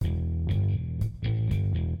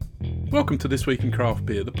Welcome to This Week in Craft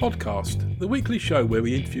Beer, the podcast, the weekly show where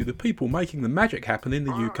we interview the people making the magic happen in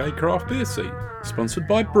the UK craft beer scene. Sponsored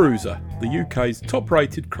by Bruiser, the UK's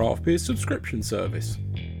top-rated craft beer subscription service.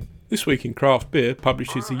 This Week in Craft Beer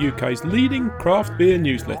publishes the UK's leading craft beer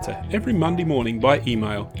newsletter every Monday morning by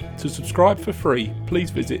email. To subscribe for free,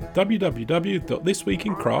 please visit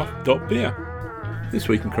www.thisweekincraft.beer. This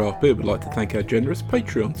Week in Craft Beer would like to thank our generous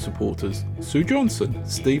Patreon supporters: Sue Johnson,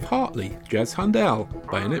 Steve Hartley, Jazz Hundal,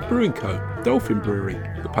 Bayonet Brewing Co., Dolphin Brewery,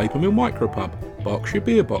 the Papermill Micropub, Berkshire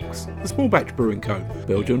Beer Box, the Small Batch Brewing Co.,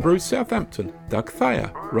 Belgian Brews Southampton, Doug Thayer,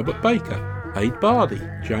 Robert Baker, Aid Bardi,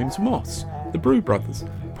 James Moss, the Brew Brothers,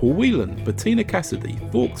 Paul Whelan, Bettina Cassidy,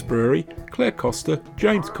 Vaux Brewery, Claire Costa,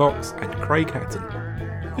 James Cox and Craig Hatton.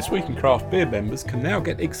 This Week in Craft Beer members can now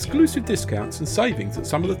get exclusive discounts and savings at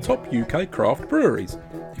some of the top UK craft breweries.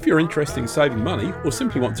 If you're interested in saving money or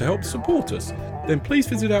simply want to help support us, then please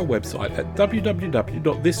visit our website at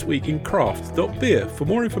www.thisweekincraft.beer for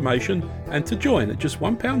more information and to join at just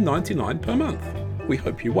 £1.99 per month. We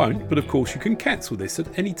hope you won't, but of course you can cancel this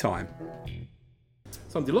at any time.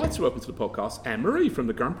 So I'm delighted to welcome to the podcast Anne-Marie from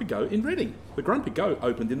the Grumpy Goat in Reading. The Grumpy Goat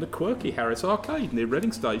opened in the quirky Harris Arcade near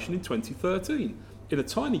Reading Station in 2013. In a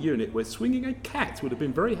tiny unit where swinging a cat would have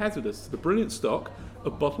been very hazardous to the brilliant stock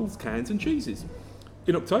of bottles, cans and cheeses.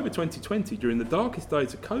 In October 2020, during the darkest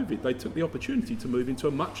days of COVID, they took the opportunity to move into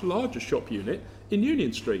a much larger shop unit in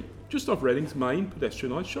Union Street, just off Reading's main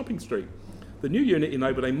pedestrianised shopping street. The new unit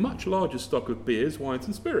enabled a much larger stock of beers, wines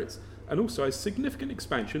and spirits, and also a significant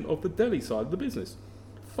expansion of the Deli side of the business.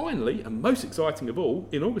 Finally, and most exciting of all,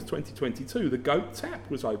 in August 2022, the Goat Tap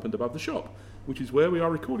was opened above the shop, which is where we are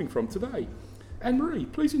recording from today. Anne-Marie,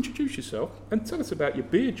 please introduce yourself and tell us about your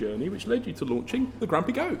beer journey which led you to launching the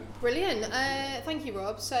Grumpy Goat. Brilliant. Thank you,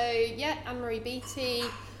 Rob. So, Anne-Marie Beattie,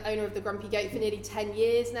 owner of the Grumpy Goat for nearly 10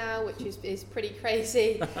 years now, which is pretty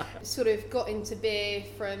crazy. Sort of got into beer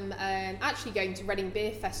from actually going to Reading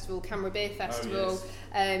Beer Festival, Canberra Beer Festival,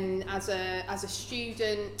 as a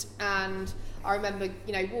student, and I remember,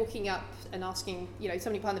 walking up and asking,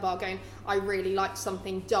 somebody behind the bar going, I really liked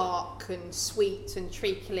something dark and sweet and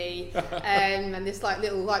treacly, and this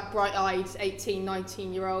little bright-eyed 18,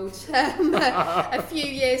 19-year-old a few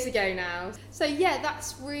years ago now. So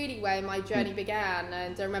that's really where my journey began,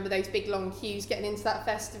 and I remember those big long queues getting into that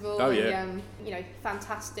festival.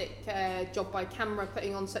 Fantastic job by Canberra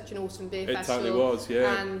putting on such an awesome beer festival. It totally was,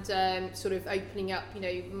 yeah. And sort of opening up,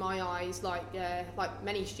 my eyes, like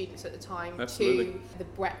many students at the time, Absolutely. to the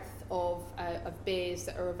breadth of beers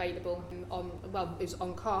that are available it was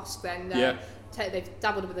on cask then. They've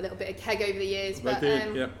dabbled with a little bit of keg over the years, but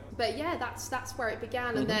that's where it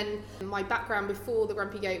began. And then my background before the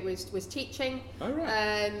Grumpy Goat was teaching. Oh,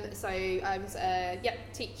 right. So I was a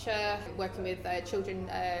teacher working with children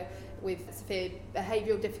with severe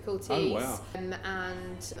behavioural difficulties. Oh, wow. And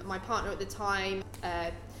my partner at the time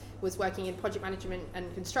was working in project management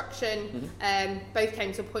and construction. Both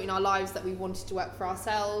came to a point in our lives that we wanted to work for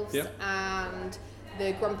ourselves, and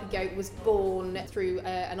the Grumpy Goat was born through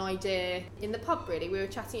an idea in the pub, really. We were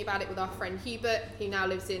chatting about it with our friend Hubert, who now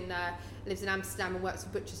lives in Amsterdam and works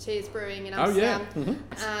for Butcher's Tears Brewing in Amsterdam.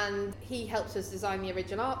 And he helped us design the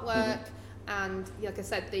original artwork. And like I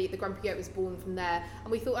said, the Grumpy Goat was born from there.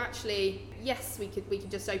 And we thought, actually, yes, we could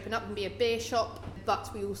just open up and be a beer shop, but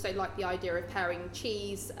we also liked the idea of pairing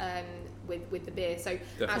cheese with the beer. So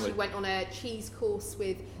actually went on a cheese course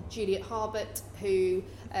with Juliet Harbert, who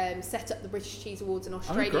set up the British Cheese Awards, an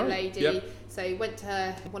Australian lady. Yep. So went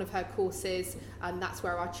to one of her courses, and that's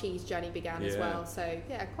where our cheese journey began as well. So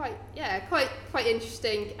quite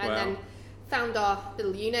interesting. And then found our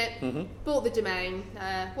little unit, bought the domain.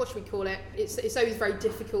 What should we call it? It's always very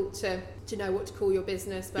difficult to know what to call your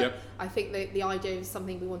business, but I think the idea is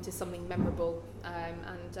we wanted something memorable,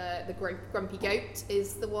 and the Grumpy Goat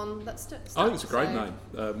is the one that stuck. I think it's a great name,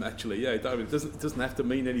 actually. It doesn't have to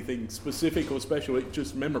mean anything specific or special. It's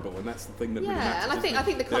just memorable, and that's the thing that really matters. And I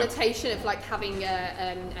think the connotation of having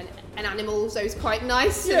an animal is always quite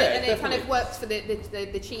nice, and it kind of works for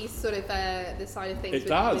the cheese sort of the side of things. It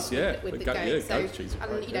does, with the goat. So, cheese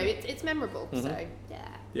and it's memorable. So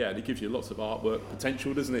and it gives you lots of artwork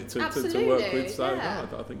potential, doesn't it, to work with. So I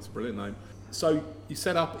think it's a brilliant name. So you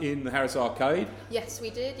set up in the Harris Arcade. Yes, we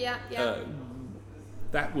did.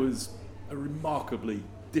 That was a remarkably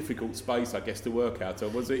difficult space, I guess, to work out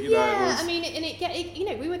of, was it? We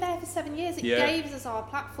were there for 7 years. It gave us our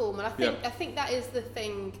platform, and I think that is the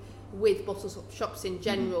thing with bottle shops in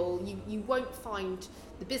general. You won't find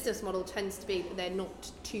the business model tends to be that they're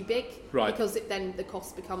not too big, because then the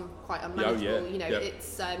costs become quite unmanageable.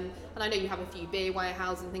 It's and I know you have a few beer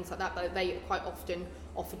warehouses and things like that, but they quite often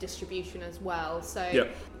offer distribution as well. So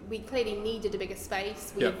Yep. we clearly needed a bigger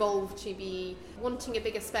space. We Yep. evolved to be wanting a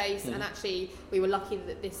bigger space, and actually we were lucky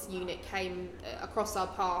that this unit came across our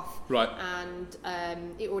path. Right. And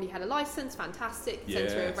it already had a license, fantastic.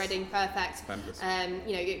 Yes. Centre of Reading, perfect. Fabulous.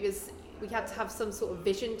 You know, we had to have some sort of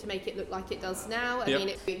vision to make it look like it does now. I Yep. mean,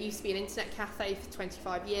 it used to be an internet cafe for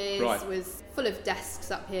 25 years. Right. It was full of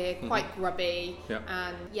desks up here, quite grubby. Yep.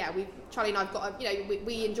 And yeah, Charlie and I've got,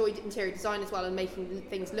 we enjoyed interior design as well and making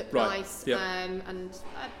things look Right. nice. Yep.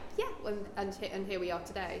 And here we are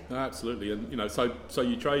today. No, absolutely. And so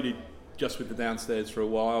you traded just with the downstairs for a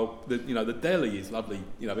while. The deli is lovely,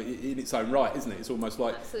 in its own right, isn't it? It's almost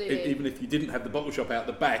like even if you didn't have the bottle shop out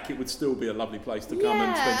the back, it would still be a lovely place to come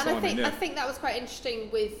and spend time in. Yeah, I think that was quite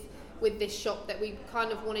interesting with this shop, that we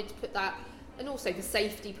kind of wanted to put that, and also for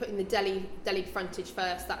safety, putting the deli frontage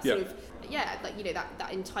first. That sort of that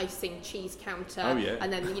enticing cheese counter. Oh yeah.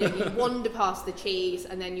 And then you wander past the cheese,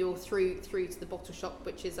 and then you're through to the bottle shop,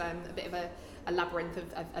 which is a bit of a labyrinth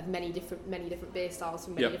of many different beer styles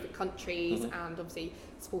from many different countries, and obviously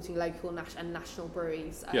supporting local and national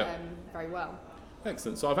breweries very well.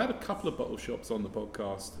 Excellent. So I've had a couple of bottle shops on the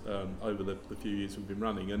podcast over the few years we've been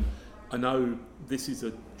running, and I know this is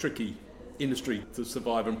a tricky industry to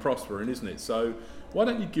survive and prosper in, isn't it? So why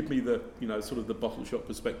don't you give me the sort of the bottle shop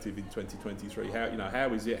perspective in 2023?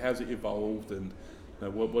 How is it? How's it evolved? And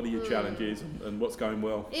what are your challenges and what's going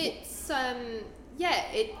well? It's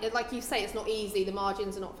it like you say, it's not easy. The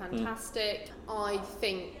margins are not fantastic. I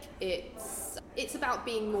think it's about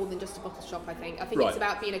being more than just a bottle shop. I think Right. it's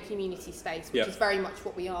about being a community space, which is very much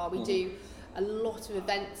what we are. We do a lot of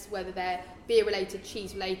events, whether they're beer related,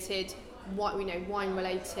 cheese related, wine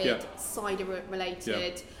related, cider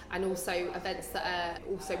related, and also events that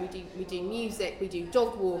are also we do music, we do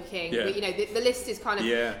dog walking. The list is kind of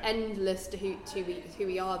endless to who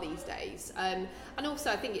we are these days. And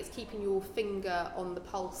also I think it's keeping your finger on the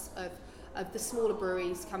pulse of the smaller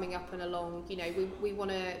breweries coming up and along. We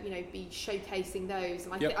want to be showcasing those,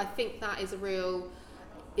 and I think that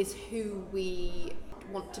is who we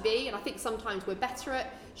want to be. And I think sometimes we're better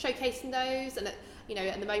at showcasing those, and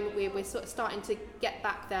at the moment we're sort of starting to get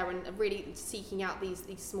back there and really seeking out these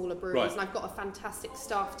smaller breweries. Right. And I've got a fantastic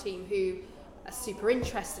staff team who are super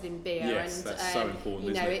interested in beer. Yes, and that's so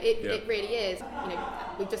important, isn't it? It really is.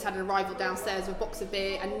 We've just had an arrival downstairs with a box of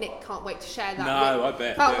beer, and Nick can't wait to share that. I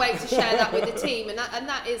bet. Can't wait to share that with the team, and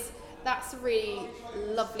that's a really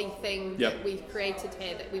lovely thing that we've created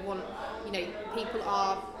here. That we want, people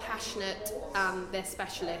are passionate and they're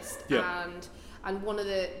specialist, and one of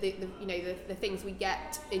the things we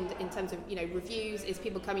get in terms of reviews is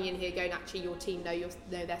people coming in here going, actually your team know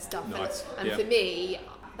their stuff. Nice. And for me,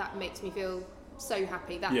 that makes me feel so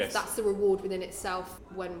happy. That's the reward within itself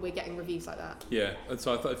when we're getting reviews like that. Yeah, and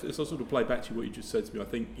so I thought, if I sort of play back to what you just said to me, I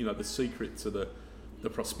think the secret to the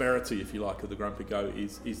prosperity, if you like, of the Grumpy Goat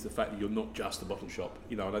is the fact that you're not just a bottle shop,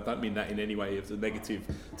 and I don't mean that in any way as a negative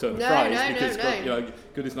turn of phrase, because God,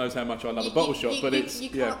 goodness knows how much I love a bottle shop, but you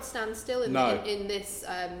can't stand still in this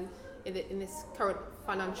in this current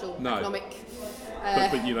financial economic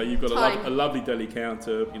but you've got time. a lovely deli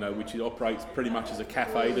counter, which operates pretty much as a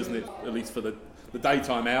cafe, doesn't it? At least for the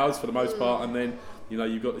daytime hours for the most part, and then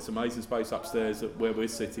you've got this amazing space upstairs where we're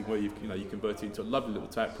sitting, where you convert it into a lovely little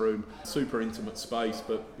tap room, super intimate space,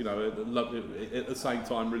 but at the same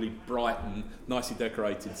time really bright and nicely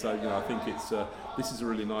decorated. So I think this is a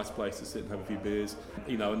really nice place to sit and have a few beers.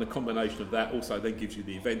 And the combination of that also then gives you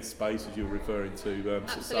the event space, as you're referring to.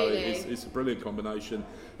 So it's a brilliant combination.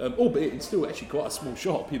 Albeit it's still actually quite a small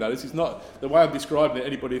shop. This is not the way I'm describing it.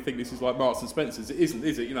 Anybody think this is like Marks and Spencer's? It isn't,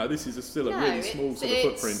 is it? This is still a really small sort of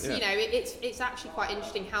footprint. Yeah. It's actually quite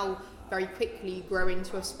interesting how very quickly you grow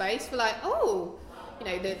into a space. We're like,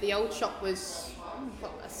 the old shop was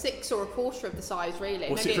a sixth or a quarter of the size, really.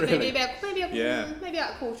 Maybe about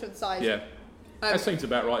a quarter of the size. Yeah. That seems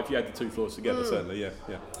about right if you had the two floors together, certainly.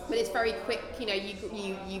 Yeah. But it's very quick.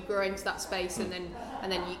 You grow into that space, and then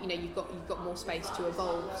you've got more space to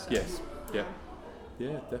evolve. So. Yes. Yeah.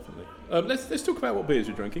 Yeah, definitely. Let's talk about what beers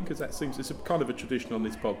you're drinking, because that seems it's a kind of a tradition on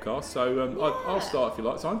this podcast. So I'll start if you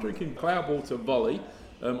like. So I'm drinking Cloudwater Volley.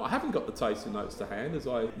 I haven't got the tasting notes to hand as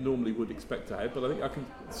I normally would expect to have, but I think I can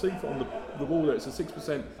see from the wall there it's a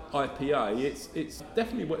 6% IPA. It's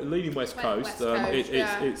definitely leading West Coast.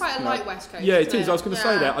 It's quite a light West Coast. Yeah, it is. I was going to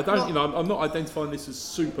say that. I don't, I'm not identifying this as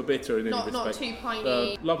super bitter in any respect. Not too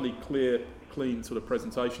piney. Lovely clear clean sort of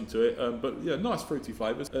presentation to it. But yeah, nice fruity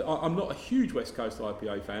flavours. I'm not a huge West Coast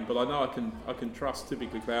IPA fan, but I know I can trust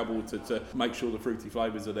typically Cloudwater to make sure the fruity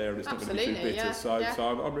flavours are there and it's not going to be too bitter. Yeah, so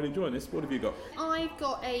I'm really enjoying this. What have you got? I've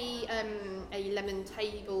got a lemon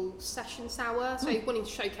table session sour, so wanting to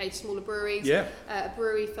showcase smaller breweries. Yeah. A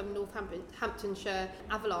brewery from Northamptonshire,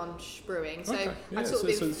 Avalanche Brewing. So okay. Yeah, so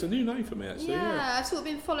it's a new name for me actually. Yeah, I've sort of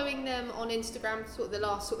been following them on Instagram for sort of the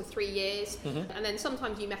last sort of 3 years, and then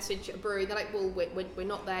sometimes you message a brewery, they're like, well, we're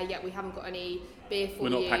not there yet, we haven't got any beer for you. We're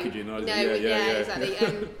not packaging, are no, exactly.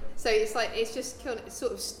 So it's like, it's just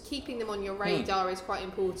sort of keeping them on your radar is quite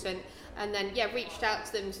important. And then reached out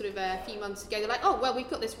to them sort of a few months ago. They're like, oh well, we've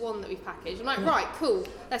got this one that we've packaged. I'm like, right, cool,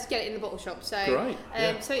 let's get it in the bottle shop. So great.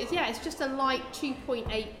 So it's just a light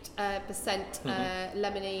 2.8%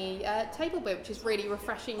 lemony table beer, which is really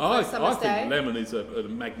refreshing for a summer's day. I think lemon is a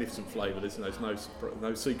magnificent flavour. There's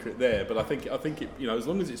no secret there. But I think it, as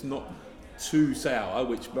long as it's not too sour,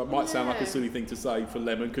 which might sound like a silly thing to say for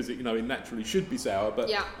lemon, because it naturally should be sour,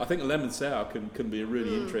 but I think a lemon sour can be a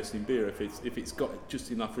really interesting beer if it's got just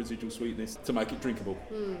enough residual sweetness to make it drinkable.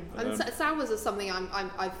 And sours are something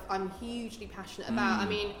I'm hugely passionate about. I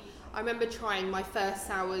mean, I remember trying my first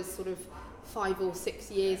sours sort of 5 or 6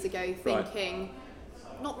 years ago, thinking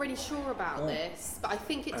not really sure about this, but I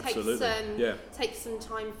think it takes some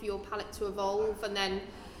time for your palate to evolve. And then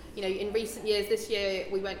in recent years, this year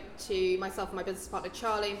we went to, myself and my business partner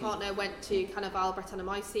Charlie and partner went to Carnaval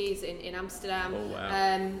Brettanomyces in Amsterdam. Oh, wow.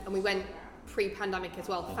 And we went pre-pandemic as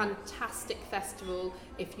well. Fantastic festival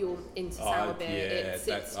if you're into sour beer.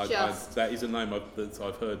 That is a name that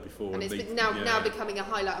I've heard before. And it's now becoming a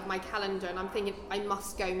highlight of my calendar, and I'm thinking I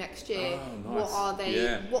must go next year. Oh,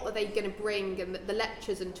 nice. What are they going to bring? And the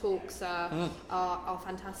lectures and talks are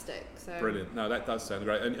fantastic. So brilliant. No, that does sound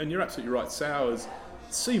great. And you're absolutely right. Sours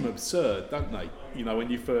seem absurd, don't they? When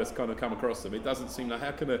you first kind of come across them, it doesn't seem like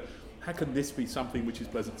how can this be something which is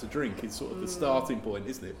pleasant to drink? It's sort of the starting point,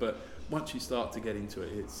 isn't it? But once you start to get into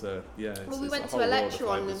it, it's we went to a lecture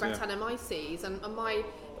on the Brettanomyces, and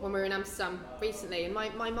when we were in Amsterdam recently, and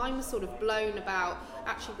my mind was sort of blown about,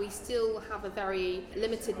 actually we still have a very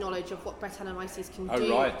limited knowledge of what Brettanomyces can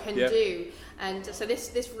do, and so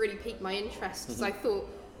this really piqued my interest, because I thought,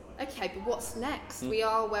 okay, but what's next? We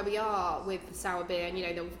are where we are with the sour beer, and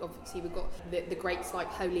obviously we've got the greats like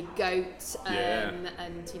Holy Goat, and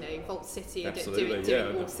Vault City are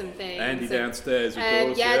doing awesome things. Andy downstairs, of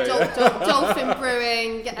course. Dolphin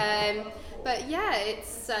Brewing. But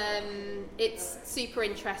it's super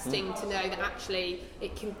interesting to know that actually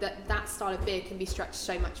that style of beer can be stretched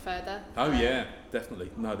so much further. Oh yeah,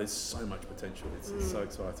 definitely. No, there's so much potential. It's so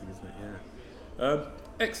exciting, isn't it? Yeah.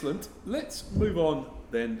 Excellent. Let's move on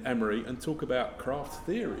then, Anne-Marie, and talk about craft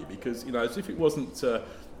theory, because as if it wasn't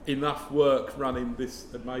enough work running this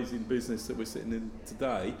amazing business that we're sitting in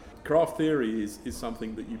today, craft theory is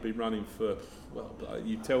something that you've been running for, well,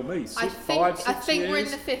 you tell me, 5, 6 years? I think we're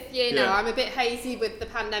in the 5th year now. I'm a bit hazy with the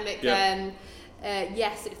pandemic.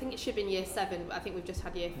 Yes, I think it should be in year 7, but I think we've just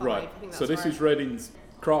had year 5. Right. I think that's so this is Reading's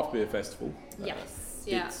Craft Beer Festival.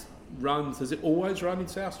 Yes. Has it always run in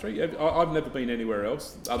South Street? I've never been anywhere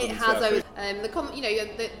else other than South Street.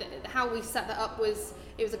 How we set that up was,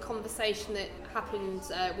 it was a conversation that happened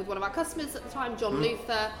with one of our customers at the time, John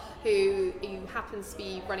Luther, who happens to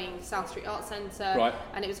be running South Street Arts Centre. Right.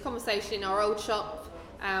 And it was a conversation in our old shop,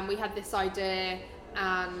 and we had this idea,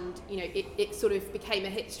 and it sort of became a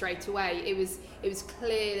hit straight away. It was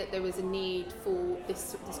clear that there was a need for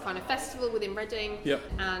this kind of festival within Reading. Yep.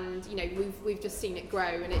 And we've just seen it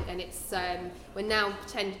grow, and it's we're now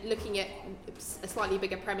looking at a slightly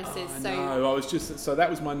bigger premises. So that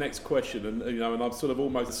was my next question, and and I'm sort of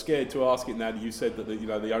almost scared to ask it now that you said that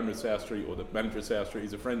the owner of South Street, or the manager of South Street,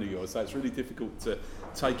 is a friend of yours. So it's really difficult to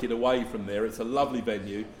take it away from there. It's a lovely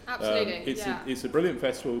venue. Absolutely. It's a brilliant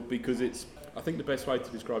festival, because I think the best way to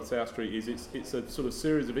describe South Street is it's a sort of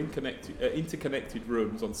series of interconnected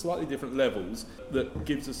rooms on slightly different levels that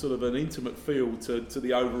gives a sort of an intimate feel to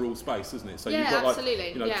the overall space, isn't it? So you've got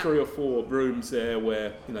absolutely. 3 or 4 rooms there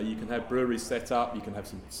where you can have breweries set up, you can have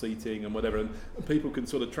some seating and whatever, and people can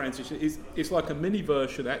sort of transition. It's like a mini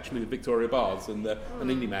version actually of Victoria Bars and an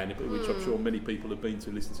Indie Man, which I'm sure many people have been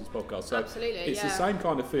to listen to this podcast. So absolutely, it's the same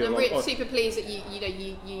kind of feel. And I'm really super pleased that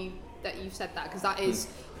that you've said that, because that is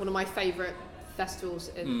one of my favourite festivals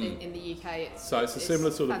in the UK. It's a similar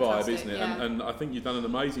sort of vibe, isn't it? Yeah. And I think you've done an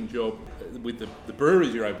amazing job with the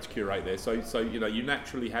breweries you're able to curate there. So you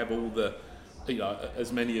naturally have all the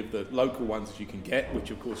as many of the local ones as you can get,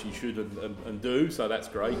 which of course you should and do, so that's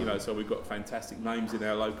great. So we've got fantastic names in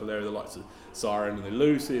our local area, the likes of Siren and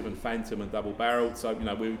Elusive and Phantom and Double Barreled, so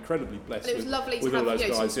we're incredibly blessed. And it was lovely to with have all those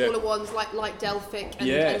guys, some smaller ones like Delphic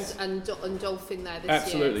and Dolphin there this year.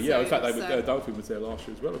 Absolutely, yeah. In fact, Dolphin was there last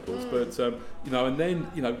year as well, of course. But and then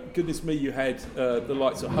goodness me, you had the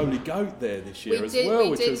likes of Holy Goat there this year as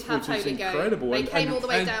well, which is incredible. They came all the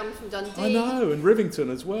way down from Dundee. I know, and Rivington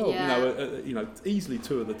as well. Yeah. Easily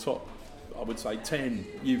two of the top, I would say, 10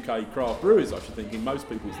 UK craft brewers, I should think, in most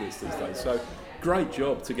people's lists these days. So great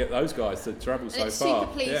job to get those guys to travel so far. It's super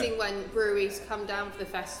pleasing when breweries come down for the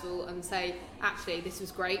festival and say, actually, this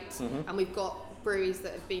was great, and we've got breweries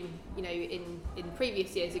that have been, in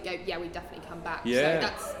previous years that go, yeah, we definitely come back.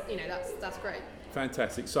 Yeah. So that's great.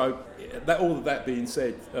 Fantastic. So all of that being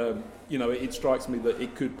said, it strikes me that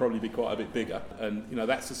it could probably be quite a bit bigger, and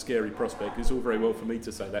that's a scary prospect. It's all very well for me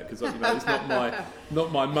to say that because it's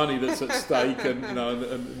not my money that's at stake, and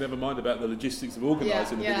and never mind about the logistics of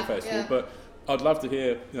organising the bigger festival. But I'd love to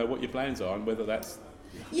hear what your plans are and whether that's.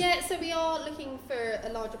 Yeah, so we are looking for a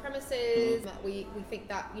larger premises. We think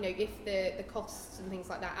that if the costs and things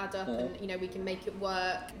like that add up, and we can make it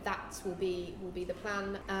work, that will be the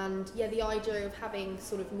plan. And the idea of having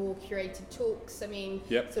sort of more curated talks. I mean,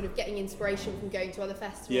 sort of getting inspiration from going to other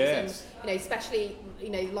festivals, and especially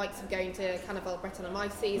likes of going to Carnaval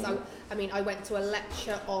Brettanomyces. I went to a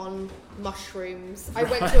lecture on mushrooms. I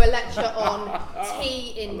went to a lecture on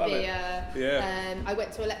tea in beer. I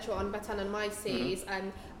went to a lecture on Brettanomyces,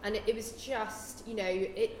 and it was just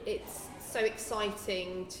it's so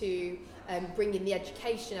exciting to bring in the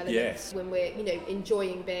education elements when we're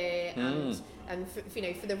enjoying beer and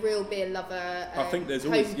for the real beer lover. I think there's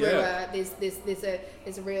home always brewer.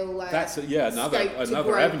 There's a real that's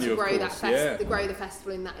another avenue, of course. To grow the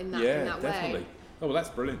festival in that definitely. way. Oh well, that's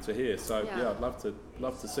brilliant to hear. So I'd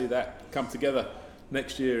love to see that come together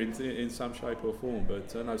next year in some shape or form,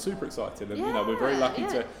 but super excited, and we're very lucky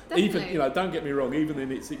to definitely. Even don't get me wrong, even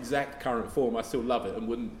in its exact current form, I still love it and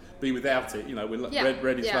wouldn't be without it.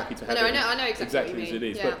 Red is lucky to have it. I know exactly as it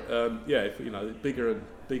is. But if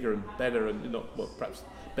bigger and better, and not perhaps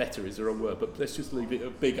better is the wrong word, but let's just leave it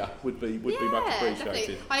at bigger would be much appreciated.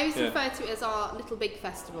 Definitely. I always refer to it as our little big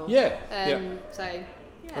festival. So.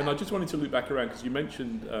 Yeah. And I just wanted to loop back around because you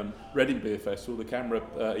mentioned Reading Beer Festival, the camera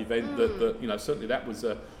event. That certainly that was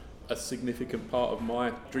a significant part of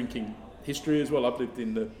my drinking history as well. I've lived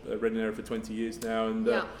in the Reading area for 20 years now, and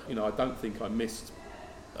I don't think I missed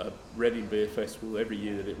a Reading Beer Festival every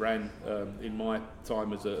year that it ran in my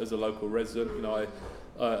time as a local resident.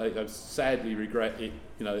 I sadly regret it.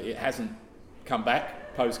 It hasn't come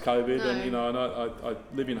back post-COVID, and I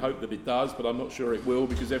live in hope that it does, but I'm not sure it will,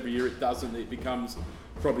 because every year it doesn't, it becomes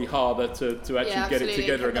probably harder to actually get it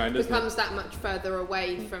together again, doesn't it? It becomes that much further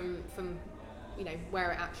away from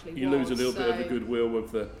where it actually you lose a little bit of the goodwill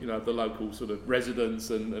of the the local sort of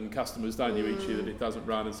residents and customers, don't you, each year that it doesn't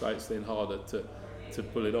run, and so it's then harder to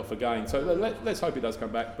pull it off again. So let's hope it does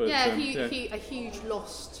come back. But a huge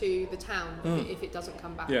loss to the town if it doesn't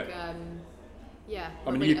come back.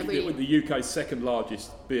 The UK's second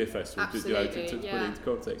largest beer festival, to put it into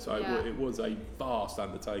context. So it was a vast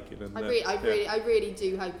undertaking. And I really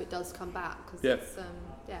do hope it does come back, because it's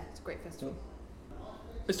a great festival.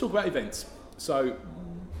 Let's talk about events. So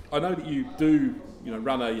I know that you do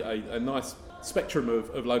run a nice spectrum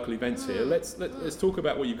of local events here. Let's talk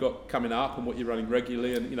about what you've got coming up and what you're running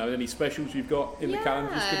regularly, and any specials you've got in the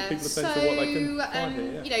calendar. Just give people a sense of what they can find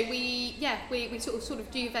here. We sort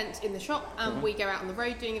of do events in the shop, and we go out on the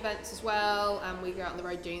road doing events as well, and we go out on the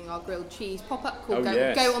road doing our grilled cheese pop-up called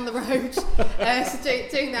Go on the Road. So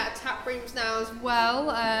doing that at tap rooms now as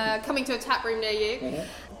well, coming to a tap room near you.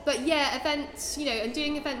 But events, and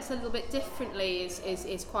doing events a little bit differently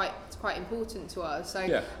is quite important to us. So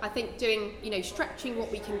I think doing, stretching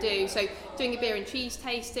what we can do. So doing a beer and cheese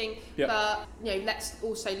tasting, but let's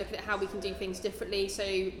also look at how we can do things differently.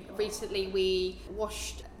 So recently we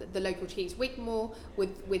washed the local cheese Wigmore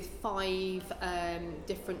with 5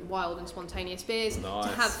 different wild and spontaneous beers to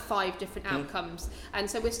have 5 different outcomes. And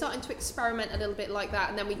so we're starting to experiment a little bit like that.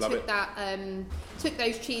 And then we took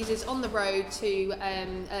those cheeses on the road to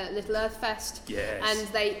Little Earth Fest, and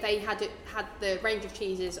they had the range of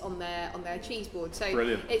cheeses on their cheese board. So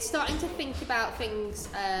it's starting to think about things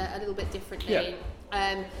a little bit differently.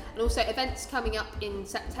 And also events coming up in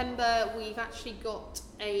September. We've actually got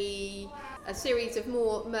a series of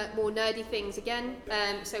more nerdy things again.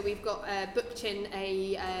 So we've got booked in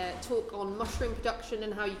a talk on mushroom production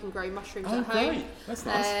and how you can grow mushrooms at home. Great. That's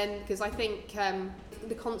nice. Because I think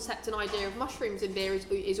the concept and idea of mushrooms in beer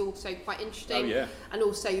is also quite interesting. Oh, yeah. And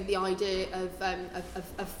also the idea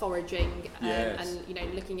of foraging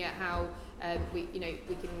and looking at how we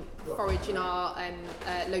can forage in our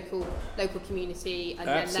local community, and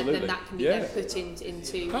then that can be then put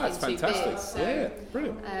into fantastic. beer. So,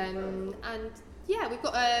 brilliant. And we've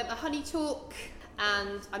got a honey talk.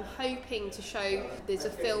 And I'm hoping to show, there's a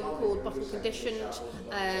film called Bottle Conditioned,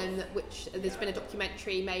 which there's been a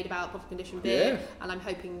documentary made about bottle conditioned beer, and I'm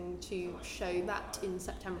hoping to show that in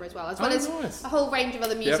September as well, as a whole range of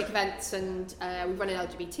other music events, and we run an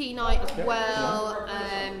LGBT night as well,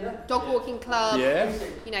 dog walking club,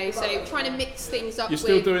 so trying to mix things up. You're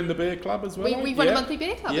still doing the beer club as well? We run a monthly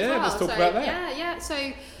beer club as well. Let's talk about that.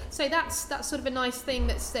 So that's sort of a nice thing.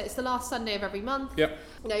 It's the last Sunday of every month. Yep.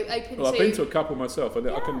 Open to. I've been to a couple myself, and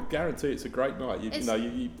I can guarantee it's a great night.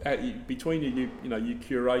 Between you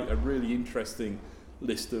curate a really interesting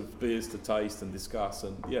list of beers to taste and discuss,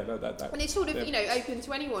 and and it's sort of open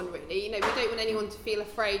to anyone really. We don't want anyone to feel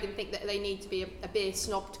afraid and think that they need to be a beer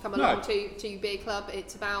snob to come along to beer club.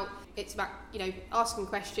 It's about asking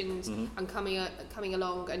questions and coming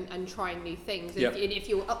along and trying new things. And if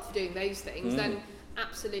you're up for doing those things, then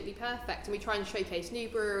absolutely perfect. And we try and showcase new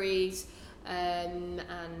breweries, and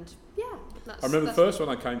I remember the first one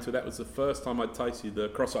I came to. That was the first time I tasted the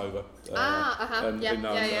crossover, and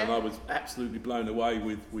I was absolutely blown away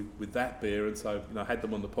with that beer. And so I had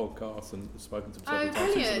them on the podcast and spoken to them several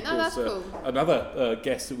times. Brilliant! That's cool. Another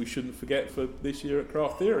guest that we shouldn't forget for this year at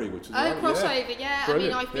Craft Theory, which is crossover. I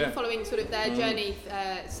mean, I've been following sort of their journey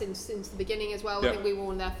since the beginning as well. I think we were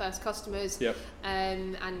one of their first customers.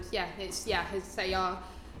 And it's as I say, our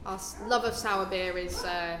love of sour beer is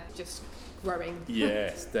just growing.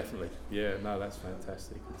 Yes, definitely. Yeah, no, that's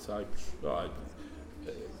fantastic. And so,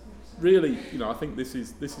 really, I think this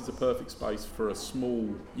is a perfect space for a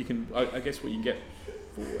small. You can, I guess, what you get.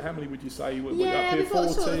 How many would you say? We're up here, we've 40.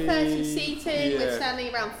 Got sort of 30 seating. We're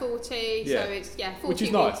standing around 40. So it's 40. Which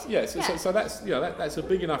is nice. So that's that's a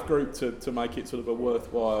big enough group to make it sort of a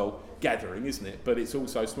worthwhile gathering, isn't it? But it's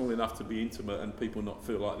also small enough to be intimate and people not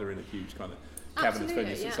feel like they're in a huge kind of cabinet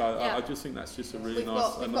venue. I just think that's just a really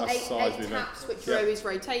nice size eight taps, which are always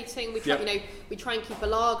rotating. We try, we try and keep a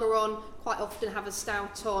lager on. Quite often have a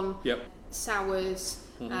stout on. Sours.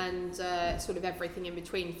 And sort of everything in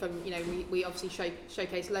between. From we obviously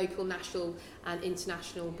showcase local, national, and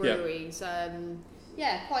international breweries.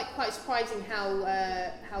 Quite surprising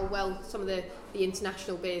how well some of the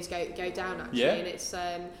international beers go down actually. And it's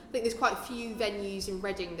I think there's quite a few venues in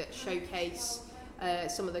Reading that showcase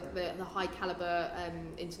some of the high caliber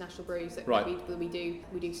international brews that we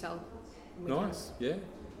do sell. Nice,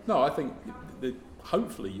 No, I think that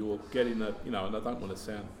hopefully you're getting and I don't want to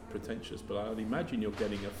sound pretentious, but I'd imagine you're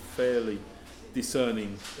getting a fairly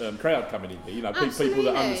discerning crowd coming in here. People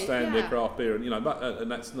that understand their craft beer,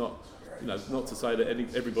 and that's not, not to say that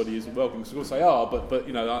everybody isn't welcome, because of course they are, but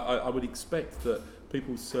I would expect that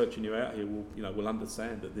people searching you out here will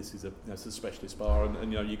understand that this is a specialist bar,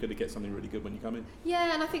 and you're going to get something really good when you come in.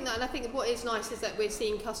 Yeah, and I think what is nice is that we're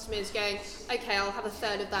seeing customers going, okay, I'll have a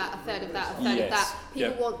third of that, a third of that, a third of that.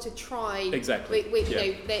 People want to try. Exactly.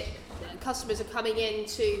 Customers are coming in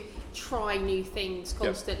to try new things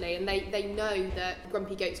constantly, and they know that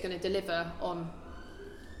Grumpy Goat's going to deliver on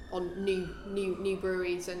new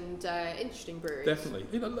breweries and interesting breweries.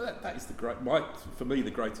 Definitely, that is for me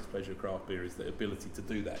the greatest pleasure of craft beer is the ability to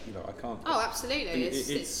do that. I can't. Oh, absolutely.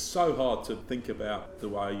 It's so hard to think about the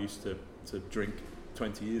way I used to drink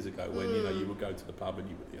 20 years ago when you would go to the pub and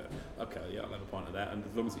you would okay, I'll have a pint of that, and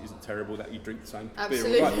as long as it isn't terrible, that you drink the same beer.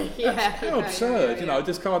 Absolutely, How absurd! I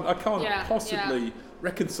just can't possibly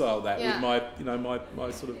reconcile that with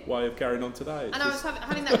my sort of way of carrying on today. And I was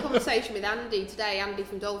having that conversation with Andy today, Andy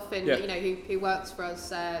from Dolphin, who works for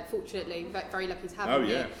us. Fortunately, very lucky to have him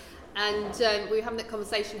here. And we were having that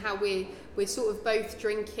conversation how we're sort of both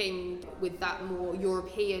drinking with that more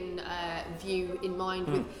European view in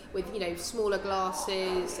mind, with smaller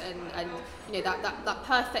glasses and that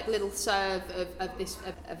perfect little serve of this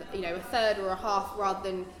a third or a half rather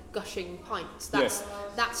than gushing pints.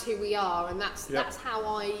 That's who we are, and that's how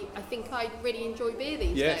I think I really enjoy beer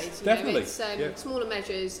these days. Definitely. It's smaller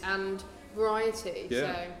measures and variety.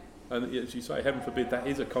 So. And as you say, heaven forbid, that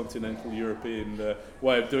is a continental European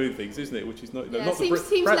way of doing things, isn't it? Which is not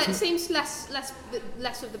seems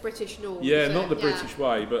less of the British norm. Not the British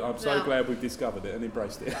way, but I'm so glad we've discovered it and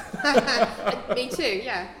embraced it. Me too.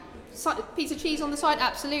 Yeah. Piece of cheese on the side,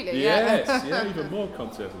 absolutely. Yes, even more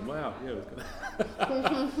conservative. Wow,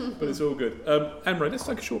 but it's all good. Anne-Marie, let's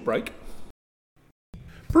take a short break.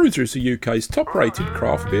 Bruiser is the UK's top-rated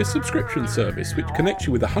craft beer subscription service, which connects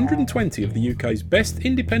you with 120 of the UK's best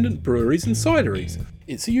independent breweries and cideries.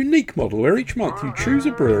 It's a unique model where each month you choose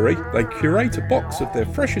a brewery, they curate a box of their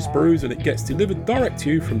freshest brews and it gets delivered direct to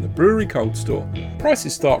you from the brewery cold store.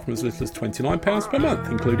 Prices start from as little as £29 per month,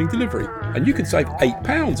 including delivery. And you can save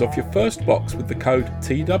 £8 off your first box with the code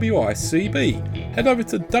TWICB. Head over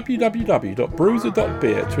to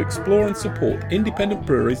www.bruiser.beer to explore and support independent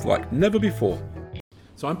breweries like never before.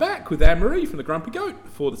 So I'm back with Anne-Marie from the Grumpy Goat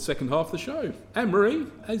for the second half of the show. Anne-Marie,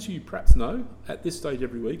 as you perhaps know, at this stage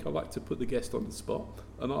every week I like to put the guest on the spot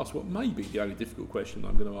and ask what may be the only difficult question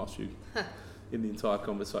I'm going to ask you in the entire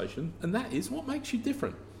conversation, and that is, what makes you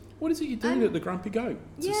different? What is it you're doing at the Grumpy Goat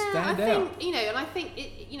to stand out? I think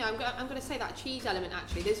I'm going to say that cheese element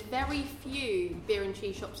actually. There's very few beer and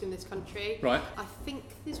cheese shops in this country. Right. I think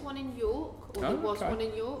there's one in York, or there was one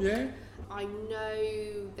in York. Yeah. I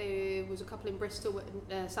know there was a couple in Bristol,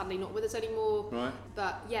 sadly not with us anymore. Right.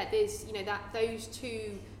 But yeah, there's those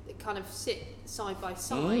two that kind of sit side by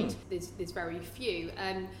side. There's very few,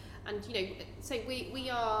 so we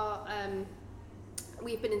are.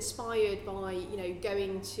 We've been inspired by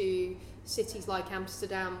going to cities like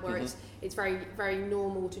Amsterdam, where it's very very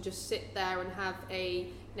normal to just sit there and have a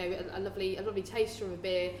lovely taster of a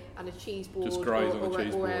beer and a cheese board, just graze on a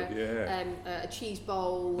cheese board, a cheese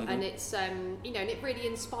bowl, and it's and it really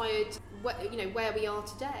inspired where we are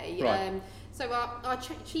today. Right. So our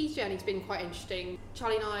cheese journey's been quite interesting.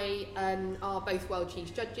 Charlie and I are both world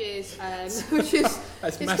cheese judges, which is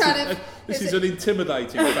massive. This is an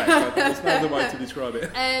intimidating fact. There's no other way to describe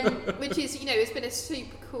it. Which is it's been a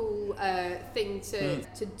super cool thing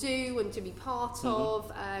to do and to be part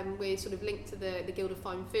of. We're sort of linked to the Guild of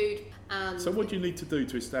Fine Food. And so what do you need to do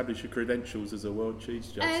to establish your credentials as a world cheese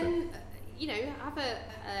judge? Have a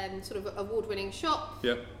sort of award-winning shop.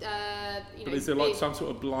 Yeah. But is there like some sort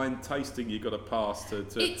of blind tasting you've got to pass to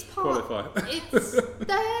qualify? It's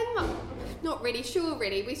not really sure.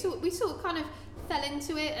 Really, we sort of kind of fell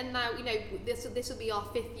into it, and now this will be our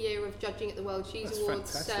 5th year of judging at the World Cheese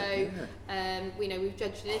Awards. Fantastic, so we've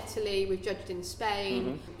judged in Italy, we've judged in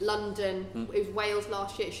Spain, London. It was Wales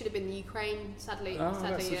last year. It should have been the Ukraine. Sadly, that's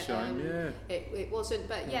a shame. It wasn't.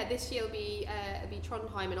 But this year will be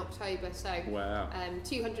Trondheim in October. So wow.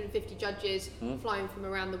 250 judges flying from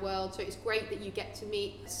around the world. So it's great that you get to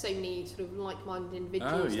meet so many sort of like-minded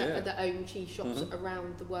individuals that own cheese shops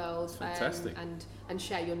around the world. Fantastic. And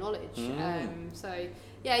share your knowledge.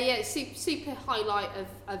 It's super highlight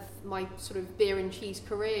of my sort of beer and cheese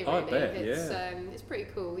career. Really. I bet, it's pretty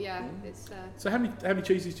cool. Yeah. So how many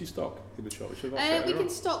cheeses do you stock in the shop? We can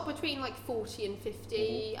stock between like 40 and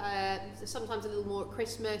 50. Sometimes a little more at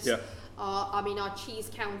Christmas. Yeah. Our cheese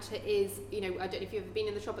counter is, I don't know if you've ever been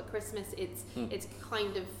in the shop at Christmas. It's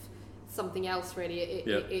kind of something else really.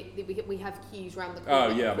 We have queues around the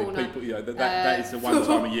corner. Oh yeah, people. That is the one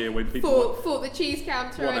time a year when people for the cheese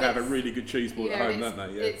counter want to have a really good cheese board at home, don't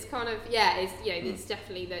they? Yeah. It's kind of it's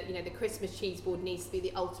definitely that the Christmas cheese board needs to be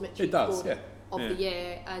the ultimate cheese board of the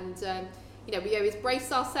year, and we always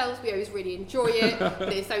brace ourselves, we always really enjoy it,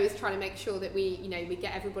 but it's always trying to make sure that we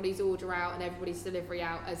get everybody's order out and everybody's delivery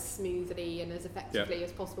out as smoothly and as effectively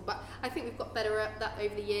as possible. But I think we've got better at that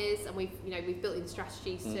over the years, and we've built in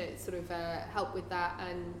strategies to sort of help with that.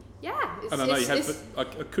 And I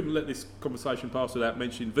couldn't let this conversation pass without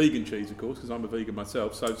mentioning vegan cheese, of course, because I'm a vegan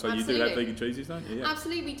myself. So you do have vegan cheeses, don't you? Yeah.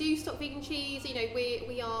 Absolutely, we do stock vegan cheese.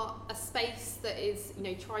 We are a space that is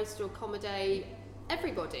tries to accommodate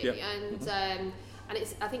everybody, and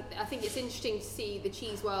it's I think it's interesting to see the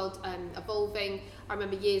cheese world evolving. I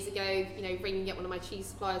remember years ago, ringing up one of my cheese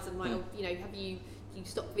suppliers and like, have you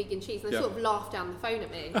stock vegan cheese? And they sort of laughed down the phone at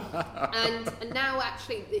me. and now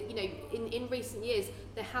actually, in recent years,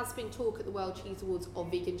 there has been talk at the World Cheese Awards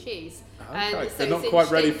of vegan cheese. Okay. So they're not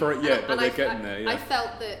quite ready for it yet, but they're getting there. Yeah. I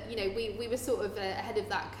felt that we were sort of ahead of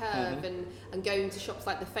that curve, and going to shops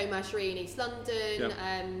like the Fromagerie in East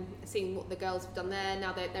London, seeing what the girls have done there.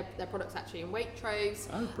 Now their products actually in Waitrose.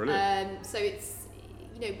 Oh, brilliant! So it's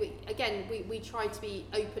we try to be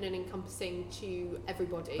open and encompassing to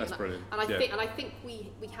everybody. That's brilliant. And I think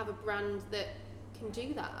we have a brand that can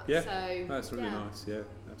do that. Yeah, so, that's really nice. Yeah,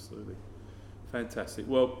 absolutely, fantastic.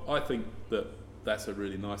 Well, I think that's a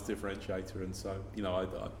really nice differentiator, and so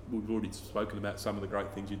we've already spoken about some of the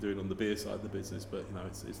great things you're doing on the beer side of the business, but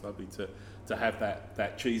it's lovely to have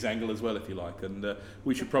that cheese angle as well, if you like. And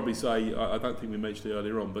we should probably say, I don't think we mentioned it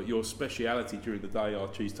earlier on, but your speciality during the day are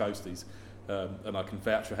cheese toasties. and I can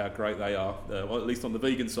vouch for how great they are. Well, at least on the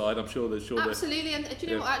vegan side, I'm sure they're absolutely. And do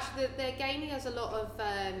you know what? Actually, they're gaining us a lot of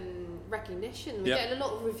recognition. We're getting a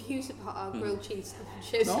lot of reviews about our grilled cheese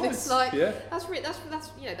sandwiches. Nice. And it's like Yeah. that's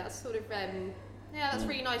sort of. That's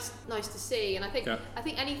really nice to see, and I think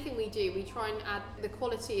anything we do, we try and add. The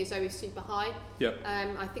quality is always super high. Yep.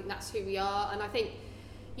 I think that's who we are, and I think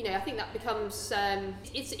that becomes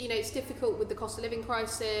it's difficult with the cost of living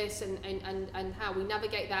crisis and how we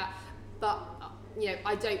navigate that. But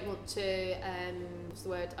I don't want to what's the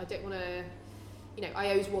word? I don't want to.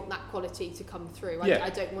 I always want that quality to come through. I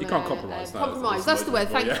don't want to... You can't compromise. Compromise, that's the word.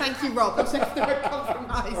 Thank you, Rob. That's the word,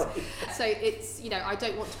 compromise. Right. So it's, I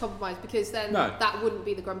don't want to compromise because then that wouldn't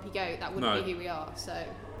be the grumpy goat. That wouldn't be who we are. So,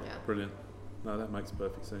 yeah. Brilliant. No, that makes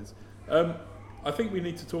perfect sense. I think we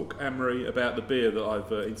need to talk, Anne-Marie, about the beer that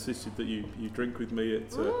I've insisted that you drink with me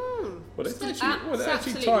at. It's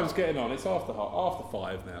actually time's getting on. It's after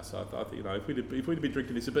 5 now, so I think if we'd have been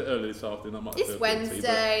drinking this a bit earlier this afternoon, I might have. It's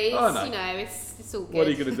Wednesday. It's all good. What are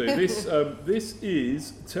you going to do? This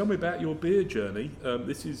is. Tell me about your beer journey.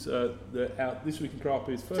 This is This Week in Craft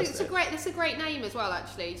Beer's first. It's a great name as well.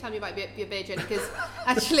 Actually, tell me about your beer journey because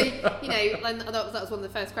actually, that was one of the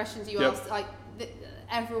first questions you asked. Like.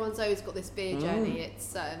 Everyone's always got this beer journey.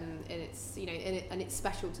 It's and it's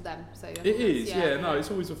special to them. So it is.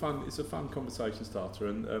 It's always a fun conversation starter,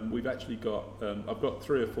 and we've actually got I've got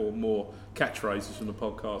 3 or 4 more catchphrases from the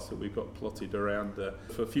podcast that we've got plotted around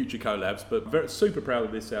for future collabs. But super proud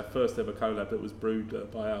of this, our first ever collab that was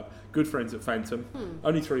brewed by our good friends at Phantom.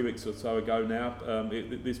 Only 3 weeks or so ago now.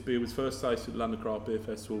 This beer was first tasted at London Craft Beer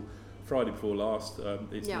Festival Friday before last.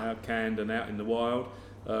 It's now canned and out in the wild.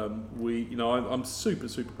 I'm super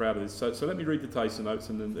proud of this. So let me read the tasting notes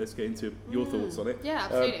and then let's get into your thoughts on it. Yeah,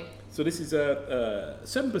 absolutely. So this is a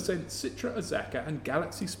 7% Citra Azaka and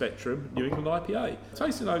Galaxy Spectrum New England IPA.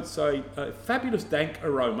 Tasting notes say fabulous dank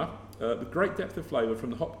aroma with great depth of flavour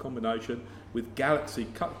from the hop combination with Galaxy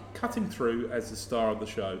cutting through as the star of the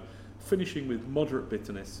show, finishing with moderate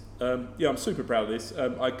bitterness. I'm super proud of this.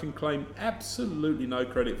 I can claim absolutely no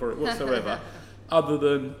credit for it whatsoever. Other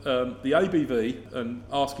than the ABV and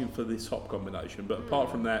asking for this hop combination. But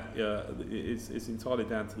apart from that, it's entirely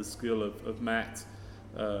down to the skill of Matt,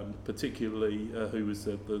 particularly who was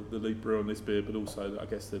the lead brewer on this beer, but also I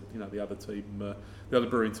guess the other team, the other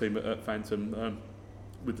brewing team at Phantom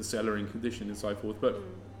with the cellaring condition and so forth. But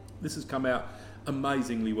this has come out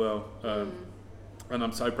amazingly well. And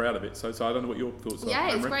I'm so proud of it. So I don't know what your thoughts are.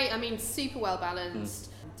 Yeah, it's great. I mean, super well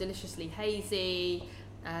balanced, deliciously hazy.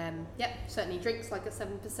 Certainly drinks like a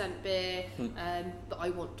 7% beer, but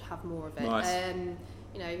I want to have more of it.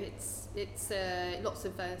 Nice. It's lots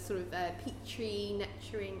of sort of peachy,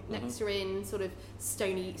 nectarine, sort of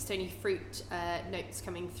stony fruit notes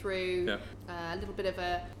coming through. Yeah. A little bit of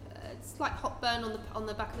a slight hot burn on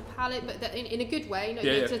the back of the palate, but in a good way.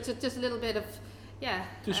 Just a little bit of. Yeah.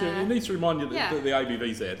 It needs to remind you that the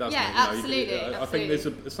ABV's there, doesn't it? Absolutely. I think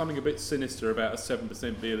there's something a bit sinister about a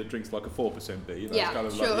 7% beer that drinks like a 4% beer. It's kind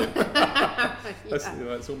of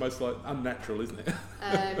it's almost like unnatural, isn't it?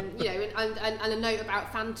 And a note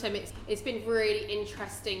about Phantom. It's been really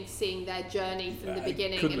interesting seeing their journey from the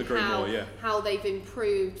beginning and how they've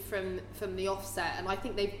improved from the offset, and I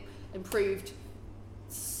think they've improved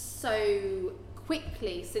so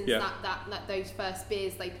quickly since that those first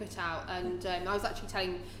beers they put out, and I was actually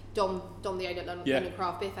telling Dom the owner at London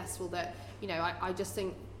Craft Beer Festival that I just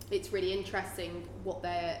think it's really interesting what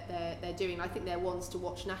they're doing. I think they're ones to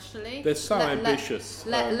watch nationally. They're so ambitious,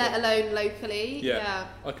 let alone locally. Yeah,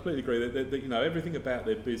 I completely agree. They everything about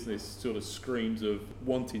their business sort of screams of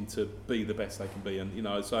wanting to be the best they can be,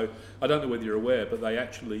 and so I don't know whether you're aware, but they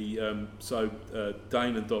actually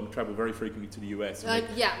Dane and Dom travel very frequently to the US. I'm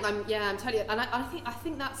telling you, and I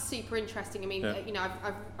think that's super interesting. I mean,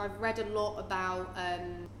 I've read a lot about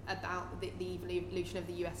the evolution of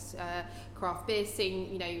the US craft beer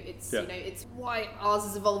scene. It's why ours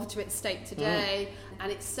has evolved to its state today,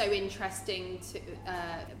 and it's so interesting to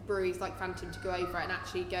breweries like Phantom to go over and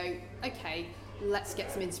actually go, okay, let's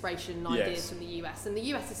get some inspiration and ideas from the US. And the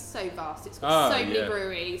US is so vast; it's got so many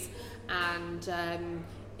breweries, and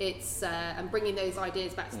it's and bringing those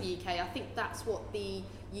ideas back to the UK. I think that's what the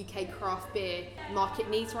UK craft beer market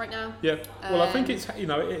needs right now. Yeah, well, I think it's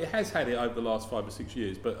it has had it over the last 5 or 6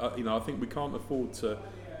 years, but I think we can't afford to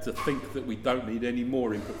think that we don't need any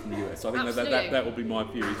more input from the US. I think that will be my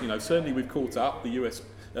view. Certainly we've caught up.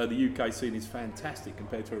 The UK scene is fantastic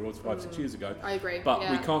compared to what it was 5-6 years ago. I agree. But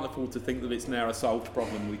we can't afford to think that it's now a solved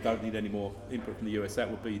problem. We don't need any more input from the US. That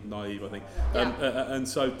would be naive, I think. And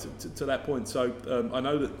so to that point, I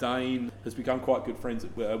know that Dane has become quite good friends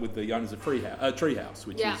with the owners of Treehouse,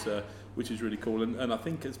 which is which is really cool. And I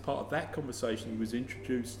think as part of that conversation, he was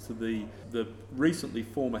introduced to the recently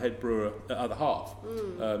former head brewer at Other Half,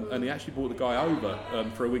 and he actually brought the guy over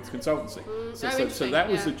for a week's consultancy. So that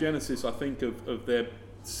was the genesis, I think, of their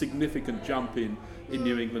significant jump in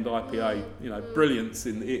New England IPA, brilliance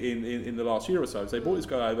in the last year or so. So they brought this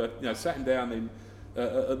guy over, sat him down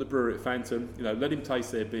at the brewery at Phantom, let him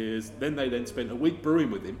taste their beers. Then they spent a week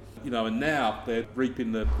brewing with him, and now they're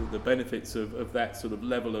reaping the benefits of that sort of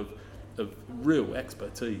level of real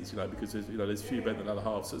expertise, because there's few better than Other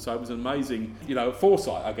Halves. So it was an amazing,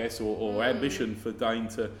 foresight, I guess, or ambition for Dane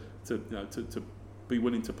to be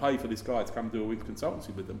willing to pay for this guy to come do a week's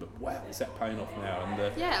consultancy with them. But wow, is that paying off now? And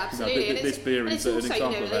absolutely. This beer is an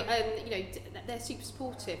example of that. They're super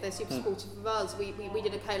supportive. They're super supportive of us. We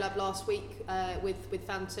did a collab last week with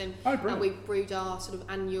Phantom, and we brewed our sort of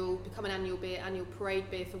annual parade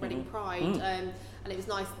beer for Reading Pride, and it was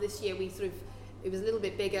nice this year. It was a little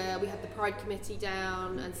bit bigger. We had the Pride Committee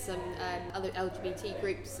down and some other LGBT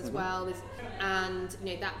groups as well. And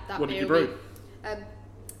that what beer. Did you brew?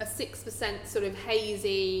 A 6% sort of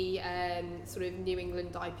hazy, sort of New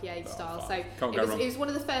England IPA style. So it was one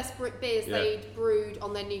of the first beers they'd brewed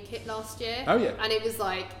on their new kit last year. Oh yeah. And it was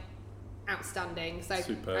like outstanding. So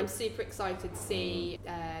superb. I'm super excited to see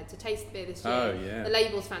to taste the beer this year. Oh yeah. The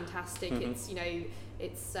label's fantastic.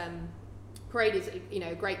 It's Parade is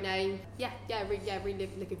a great name. Really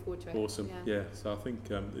looking forward to it. Awesome. Yeah. So I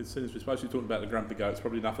think as soon as we're supposed to be talking about the Grumpy Goat, it's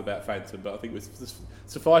probably enough about Phantom. But I think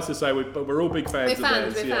suffice to say we're all big fans of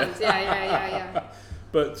theirs. We're fans. Yeah.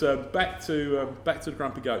 But back to the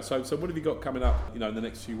Grumpy Goat. So what have you got coming up? In the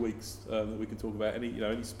next few weeks that we can talk about?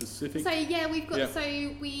 Any specific? So we've got. Yeah. So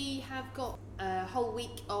we have got a whole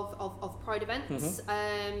week of Pride events.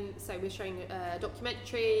 So we're showing a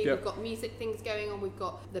documentary. We've got music things going on. We've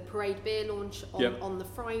got the Parade beer launch on the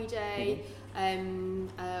Friday.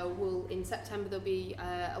 We'll in September there'll be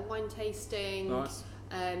a wine tasting. Nice.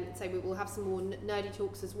 So we will have some more nerdy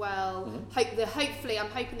talks as well. Hopefully, I'm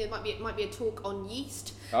hoping there might be a talk on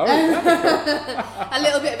yeast. Oh, yeah. A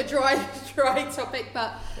little bit of a dry topic,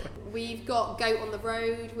 but we've got Goat on the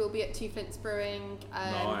Road. We'll be at Two Flints Brewing.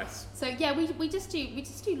 Nice. So we just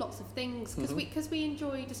do lots of things because we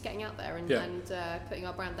enjoy just getting out there and putting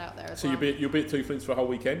our brand out there as well. So you'll be at Two Flints for a whole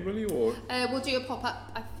weekend, will you? Or we'll do a pop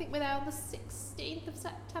up. I think we're there on the 16th of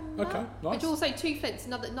September. Okay, nice. Which also Two Flints,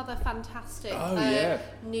 another fantastic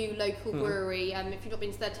new local brewery. If you've not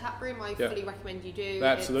been to their tap room, I fully recommend you do.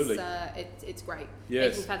 Absolutely. It's great.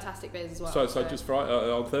 Yes. Making fantastic beers as well. So just Friday,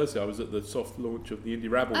 on Thursday I was at the soft launch of the Indie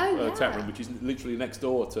Rabble tap room, which is literally next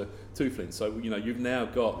door to Two Flints. So you've now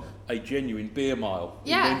got a genuine beer mile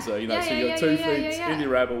in Windsor. So you've got Two Flints, Indie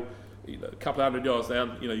Rabble. A couple of hundred yards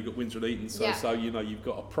down, you've got Windsor and Eton, so you've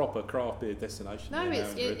got a proper craft beer destination. No,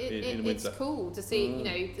 in Windsor. It's cool to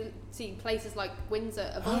see, see places like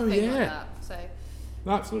Windsor evolving like that. So.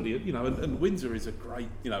 No, absolutely, and Windsor is a great,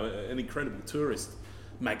 an incredible tourist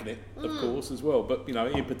magnet, of course, as well. But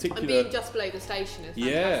in particular, and being just below the station is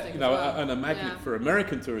fantastic. And a magnet for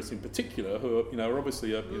American tourists in particular, who are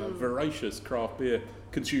obviously voracious craft beer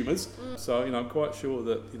consumers. So I'm quite sure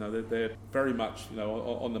that they're very much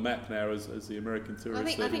on the map now as the American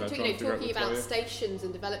tourists. I think talking about stations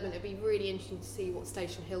and development, it'd be really interesting to see what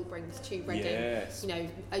Station Hill brings to Reading. Yes.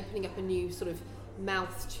 Opening up a new sort of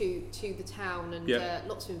mouth to the town and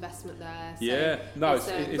lots of investment there.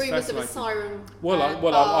 So it's rumours of a siren.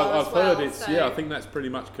 I've heard it's. So. I think that's pretty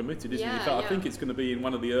much committed, isn't it? In fact, I think it's going to be in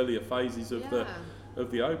one of the earlier phases of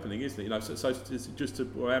the opening, isn't it? So just to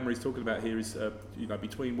what Anne-Marie's talking about here is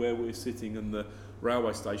between where we're sitting and the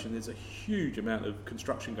railway station, there's a huge amount of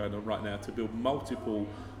construction going on right now to build multiple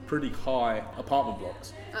pretty high apartment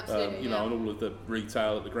blocks. Absolutely, and all of the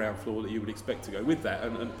retail at the ground floor that you would expect to go with that,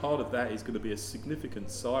 and part of that is going to be a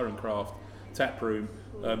significant Siren Craft tap room,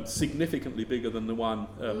 significantly bigger than the one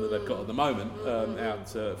that they've got at the moment out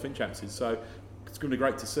Finchamps's. So it's going to be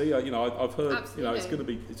great to see. I've heard it's going to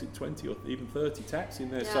be 20 or even 30 taps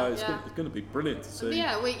in there, so it's going to be brilliant to see.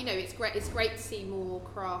 It's great. It's great to see more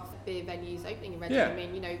craft beer venues opening in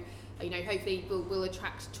Reading. I mean, hopefully we'll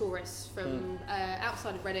attract tourists from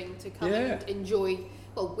outside of Reading to come and enjoy.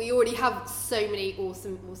 Well, we already have so many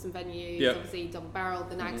awesome venues. Yep. Obviously, Double Barrel,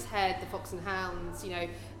 the Nag's Head, the Fox and Hounds.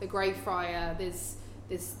 The Greyfriar. There's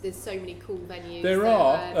so many cool venues. There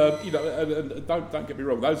are, and don't get me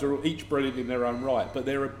wrong. Those are each brilliant in their own right, but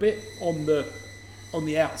they're a bit on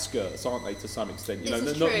the outskirts, aren't they, to some extent? Not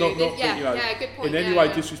good point. In any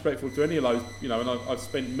way disrespectful to any of those, and I've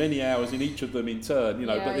spent many hours in each of them in turn,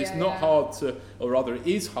 but it's not hard to, or rather, it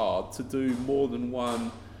is hard to do more than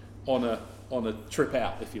one on on a trip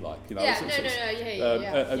out, if you like.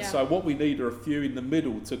 So what we need are a few in the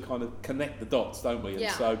middle to kind of connect the dots, don't we?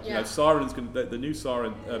 And Siren's the new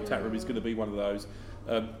Siren tap room is going to be one of those.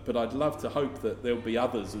 But I'd love to hope that there'll be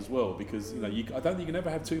others as well, because I don't think you can ever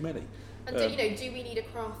have too many. And do we need a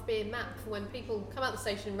craft beer map for when people come out the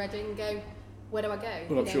station in Reading and go, where do I go?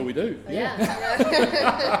 Well, I'm sure we do. Yeah.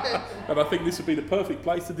 And I think this would be the perfect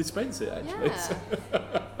place to dispense it, actually.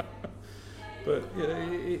 Yeah. But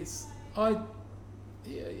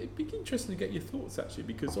it'd be interesting to get your thoughts, actually,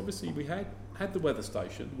 because obviously we had the weather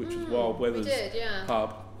station, which was Wild Weather's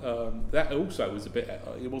pub. That also was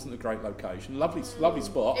it wasn't a great location. Lovely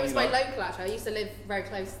spot. It was my local, actually. I used to live very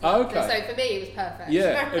close to okay. So for me, it was perfect.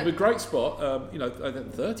 Yeah, it was a great spot. I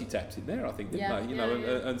had 30 taps in there, I think, didn't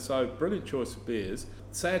they? And so brilliant choice of beers.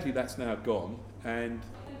 Sadly, that's now gone, and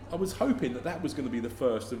I was hoping that was going to be the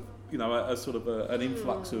first of a sort of an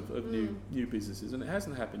influx of new businesses, and it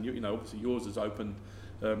hasn't happened. Obviously yours has opened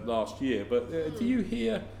last year, but do you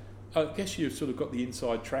hear? I guess you've sort of got the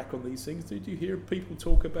inside track on these things. Did you hear people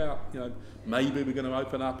talk about, maybe we're going to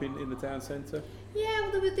open up in the town centre? Yeah,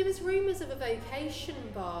 well, there was rumours of a vocation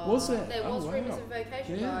bar. Was there? There was rumours of a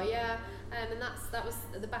vocation bar, and that was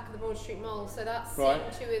at the back of the Broad Street Mall. So that's right.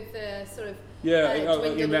 seemed to have sort of in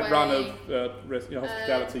that away. run of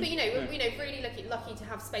hospitality. But really lucky to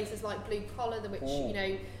have spaces like Blue Collar,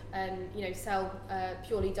 which sell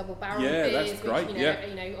purely double barrel beers. Yeah, that's great.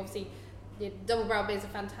 Obviously. Double barrel beers are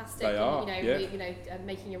fantastic. They are,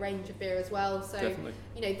 making a range of beer as well. So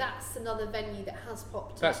definitely. That's another venue that has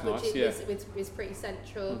popped that's up, nice, which is pretty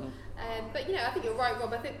central. Mm-hmm. But I think you're right,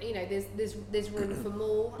 Rob. I think there's room for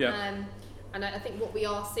more. And I think what we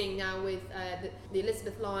are seeing now with the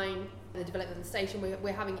Elizabeth line, the development of the station,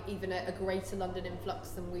 we're having even a greater London influx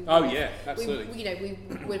than we. Absolutely.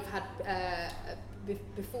 We would have had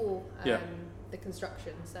before. The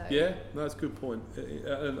construction. So that's a good point.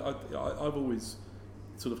 And I've always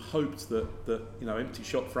sort of hoped that empty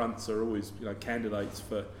shop fronts are always candidates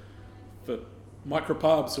for micro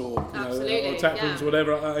pubs or tap rooms or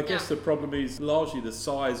whatever. I guess the problem is largely the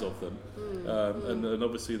size of them, and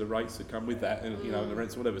obviously the rates that come with that, and and the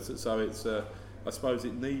rents or whatever. So it's I suppose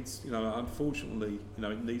it needs unfortunately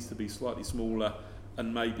it needs to be slightly smaller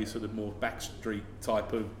and maybe sort of more backstreet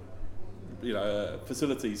type of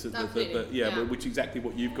facilities which is exactly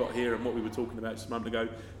what you've got here and what we were talking about just a moment ago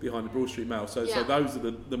behind the Broad Street Mall. So those are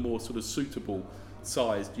the more sort of suitable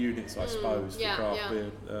sized units, I suppose, for craft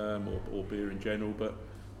beer or beer in general. But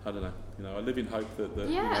I don't know. I live in hope that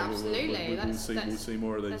absolutely. We'll see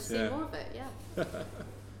more of these. Let's see more of it.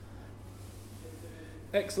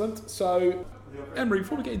 Excellent. So, Anne-Marie,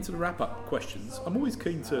 before we get into the wrap-up questions, I'm always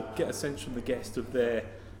keen to get a sense from the guest of their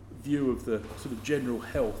view of the sort of general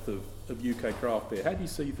health of UK craft beer. How do you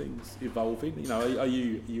see things evolving? Are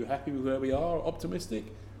you happy with where we are? Optimistic?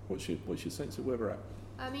 What's your sense of where we're at?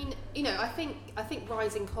 I mean, I think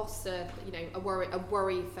rising costs are a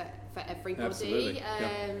worry for everybody. Absolutely.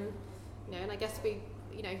 And I guess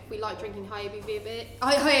if we like drinking high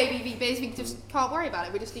ABV beers, we just can't worry about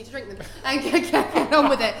it. We just need to drink them and get on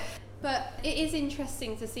with it. But it is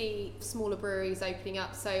interesting to see smaller breweries opening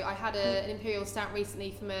up. So I had an Imperial Stout recently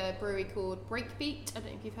from a brewery called Breakbeat. I don't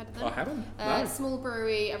know if you've heard of them. I haven't. No. Small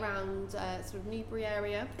brewery around sort of Newbury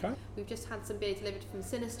area. Okay. We've just had some beer delivered from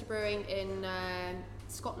Sinister Brewing in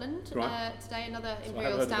Scotland today. Another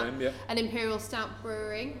Imperial Stout, an Imperial Stout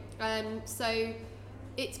brewery. So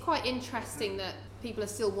it's quite interesting that people are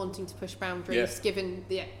still wanting to push boundaries given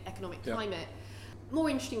the economic climate. More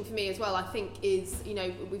interesting for me as well, I think, is we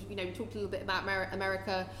talked a little bit about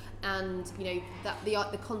America and that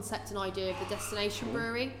the concept and idea of the destination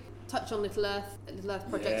brewery. Touched on Little Earth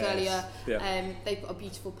project earlier. They've got a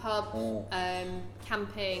beautiful pub,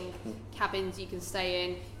 camping, cabins you can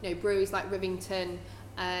stay in. Breweries like Rivington.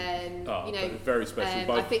 Very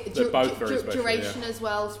special. I think they're both very special. Duration as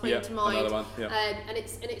well spring to mind. Another one. And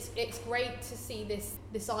it's great to see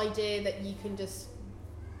this idea that you can just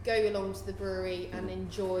go along to the brewery and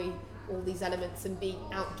enjoy all these elements and be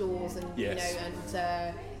outdoors and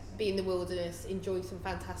and be in the wilderness, enjoy some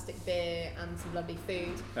fantastic beer and some lovely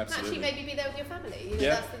food. Absolutely. Actually, maybe be there with your family.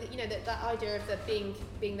 That's that idea of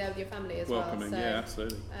being there with your family as welcoming, well. So,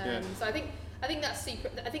 absolutely. So I think that's super.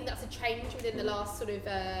 I think that's a change within the last sort of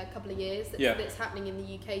couple of years that's happening in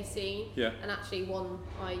the UK scene. And actually, one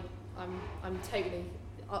I'm totally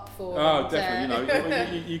up for. Oh,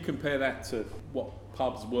 definitely. You compare that to what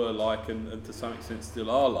pubs were like and to some extent still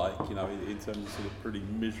are like, in terms of sort of pretty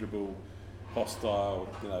miserable, hostile,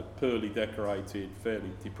 poorly decorated, fairly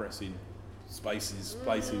depressing spaces,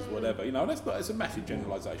 places, whatever. It's a massive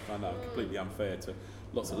generalisation. I know, completely unfair to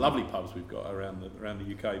lots of lovely pubs we've got around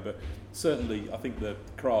the UK, but certainly I think the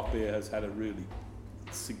craft beer has had a really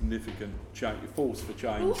significant force for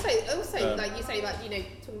change. Also, like you say,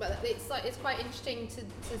 talking about that, it's quite interesting to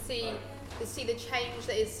see the change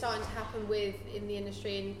that is starting to happen in the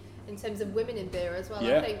industry in terms of women in beer as well.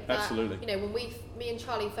 Yeah, I think that, absolutely. When me and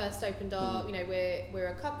Charlie first opened our, we're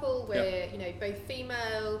a couple, we're both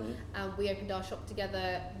female, and we opened our shop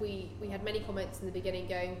together. We had many comments in the beginning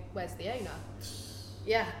going, "Where's the owner?"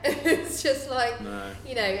 Yeah, it's just like and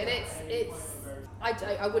it's.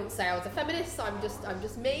 I wouldn't say I was a feminist. I'm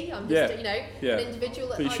just me. I'm just an individual.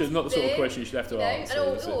 That but not the sort of question you should have to ask.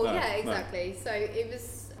 Exactly. So it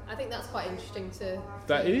was. I think that's quite interesting to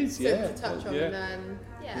touch on.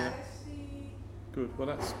 Yeah. Good.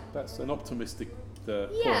 Well, that's an optimistic point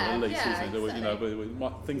at least, isn't it? Exactly.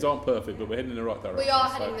 Things aren't perfect, but we're heading in the right direction. We are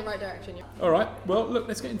heading in the right direction. Yeah. All right. Well, look.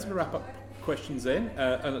 Let's get into the wrap up questions then,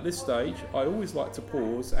 and at this stage I always like to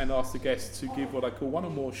pause and ask the guests to give what I call one or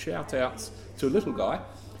more shout outs to a little guy.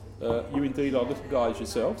 You indeed are little guys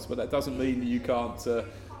yourselves, but that doesn't mean that you can't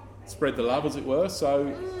spread the love, as it were.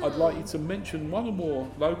 So I'd like you to mention one or more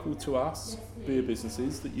local to us beer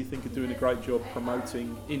businesses that you think are doing a great job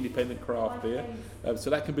promoting independent craft beer.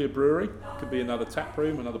 So that can be a brewery, could be another tap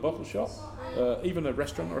room, another bottle shop, even a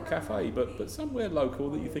restaurant or a cafe, but somewhere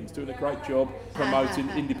local that you think is doing a great job promoting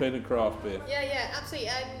independent craft beer. Yeah,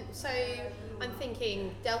 absolutely. So I'm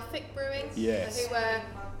thinking Delphic Brewing, yes,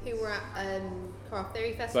 who were at Craft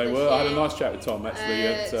Theory Festival. They were. I had a nice chat with Tom actually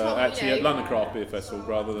at London Craft Beer Festival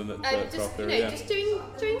rather than at Craft Theory. Just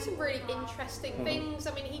doing some really interesting things.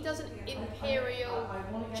 I mean, he does an imperial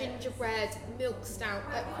gingerbread milk stout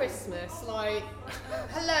at Christmas. Like,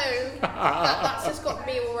 hello, that's just got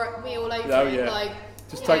me all over it. Like,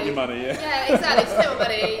 just take your money. Yeah, exactly. Just take my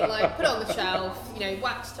money. Like, put it on the shelf.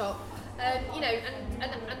 Wax top. And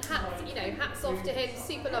hats off to him.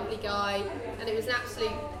 Super lovely guy, and it was an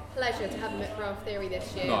absolute pleasure to have him at Craft Theory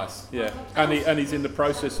this year. Nice, yeah. And he's in the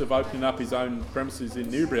process of opening up his own premises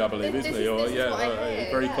in Newbury, I believe, isn't he?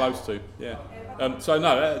 Very close to. Yeah.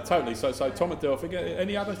 Totally. So Tom at Delphic.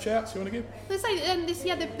 Any other shouts you want to give? Let's say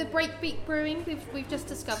the Breakbeat Brewing we've just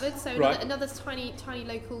discovered. So another tiny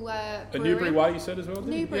local brewery. A Newbury Way, you said as well.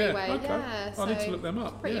 Newbury Way, okay. yeah. I need to look them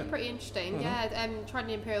up. Pretty interesting. Yeah. Tried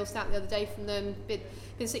an imperial stout the other day from them.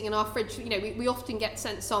 Been sitting in our fridge. We often get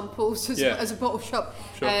sent samples as a bottle shop.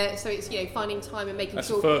 Sure. So it's finding time and making That's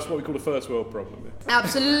sure. That's what we call a first world problem. Yeah.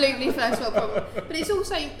 Absolutely first world problem. But it's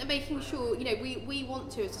also making sure we want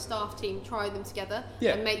to, as a staff team, try them together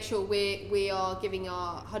and make sure we are giving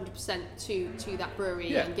our 100% to that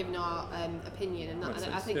brewery and giving our opinion.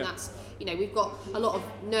 And I think that's we've got a lot of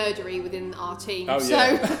nerdery within our team. Oh,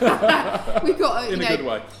 so we've got in a good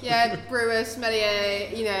way. Yeah, brewer,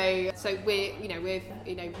 sommelier. So we're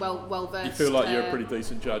well versed. You feel like you're a pretty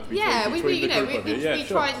decent judge. We try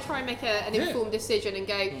and make an informed decision and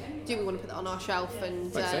go, do we want to put that on our shelf?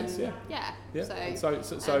 And makes sense. Yeah.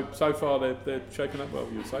 So far they're shaping up well.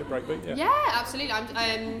 You would say Breakbeat. Yeah, absolutely.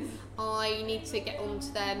 I need to get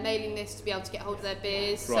onto their mailing list to be able to get hold of their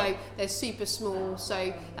beers. Right. So they're super small.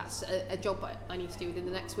 So that's a job I need to do within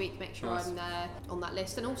the next week. Make sure I'm there on that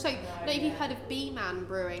list. And also, I don't know if you've heard of B-Man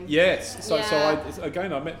Brewing. Yes. So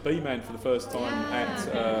I met B-Man for the first time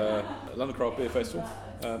at London Craft Beer Festival.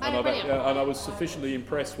 And I was sufficiently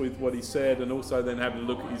impressed with what he said, and also then having a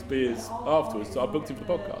look at his beers afterwards. So I booked him for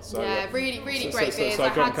the podcast. So, really great beers. So I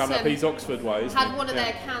got him coming up. He's Oxford way. Had one of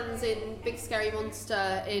their cans in Big Scary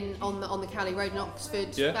Monster on the Cali Road in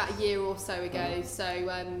Oxford about a year or so ago. So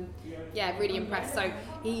really impressed. So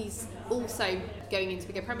he's also going into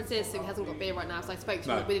bigger premises, so he hasn't got beer right now. So I spoke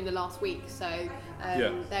to him within the last week. So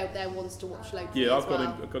they're ones to watch locally. Yeah, I've got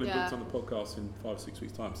him booked on the podcast in 5 or 6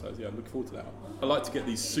 weeks' time. So I'm looking forward to that. I like to get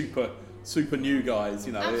these super new guys,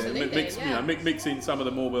 mixing some of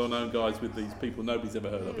the more well-known guys with these people nobody's ever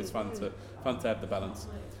heard of. It's fun to have the balance.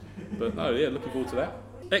 But looking forward to that.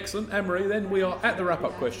 Excellent. Anne-Marie, then we are at the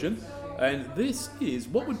wrap-up question, and this is,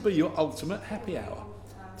 what would be your ultimate happy hour?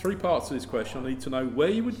 3 parts to this question. I need to know where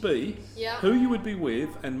you would be, who you would be with,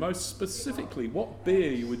 and most specifically what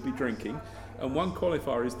beer you would be drinking. And one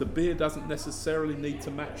qualifier is the beer doesn't necessarily need to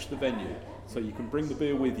match the venue. So you can bring the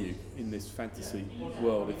beer with you in this fantasy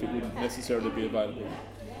world if it wouldn't necessarily be available.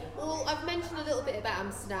 Well, I've mentioned a little bit about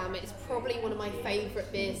Amsterdam. It's probably one of my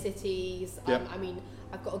favourite beer cities.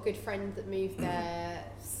 I've got a good friend that moved there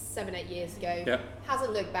 7-8 years ago.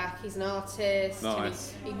 Hasn't looked back. He's an artist.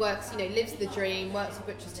 Nice. He works, lives the dream. Works with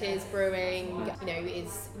Butcher's Tears Brewing. He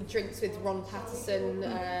drinks with Ron Patterson,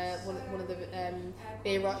 one of the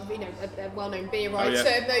beer, a well-known beer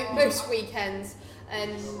writer most weekends.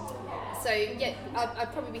 I'd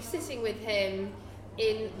probably be sitting with him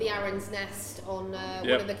in the Arendtsnest on one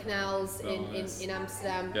of the canals in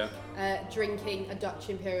Amsterdam, drinking a Dutch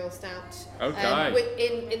Imperial Stout.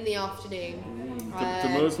 Okay. In the afternoon. De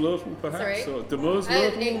Meursleutel, perhaps? Sorry? Or De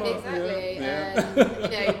Meursleutel?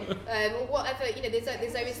 Exactly. Whatever,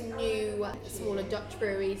 there's always new, smaller Dutch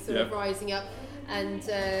breweries sort of rising up. And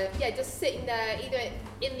just sitting there, either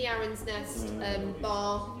in the Arendtsnest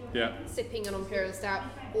bar, sipping an Imperial Stout,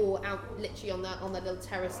 or out literally on that little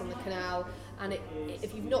terrace on the canal. And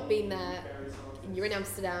if you've not been there, and you're in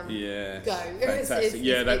Amsterdam, go. Fantastic.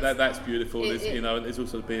 That's beautiful. There's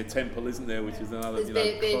also the beer temple, isn't there, which is another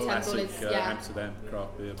classic Amsterdam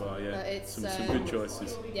craft beer bar. Some good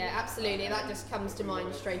choices. Yeah, absolutely. That just comes to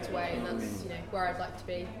mind straight away, and that's where I'd like to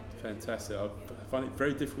be. Fantastic. I find it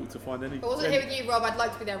very difficult to find any. If I wasn't here with you, Rob, I'd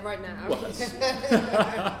like to be there right now. Well,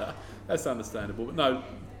 that's understandable. But no,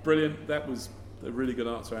 brilliant. That was a really good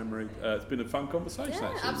answer, Anne-Marie. It's been a fun conversation,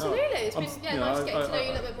 actually. Absolutely. It's been nice to get to know you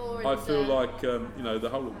a little bit more. I feel like the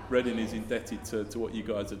whole of Reading is indebted to what you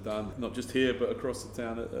guys have done, not just here but across the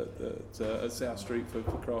town at South Street for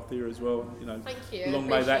craft here as well. Thank you. Long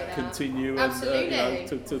may that continue and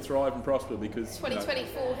to thrive and prosper, because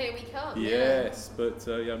 2024 here we come. Yes, but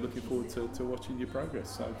I'm looking forward to watching your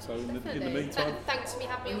progress. So in the meantime, thanks for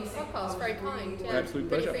having me on the podcast. Very kind. Absolute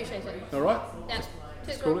pleasure. Really appreciate it. All right. Yeah.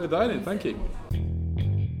 Let's call it a day then. Thank you.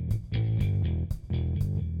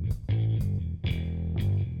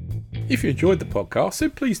 If you enjoyed the podcast, then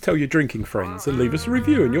please tell your drinking friends and leave us a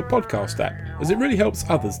review in your podcast app, as it really helps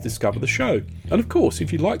others discover the show. And of course,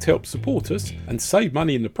 if you'd like to help support us and save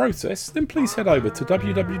money in the process, then please head over to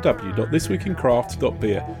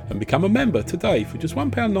www.thisweekincraft.beer and become a member today for just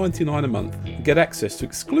 £1.99 a month and get access to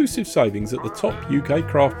exclusive savings at the top UK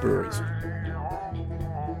craft breweries.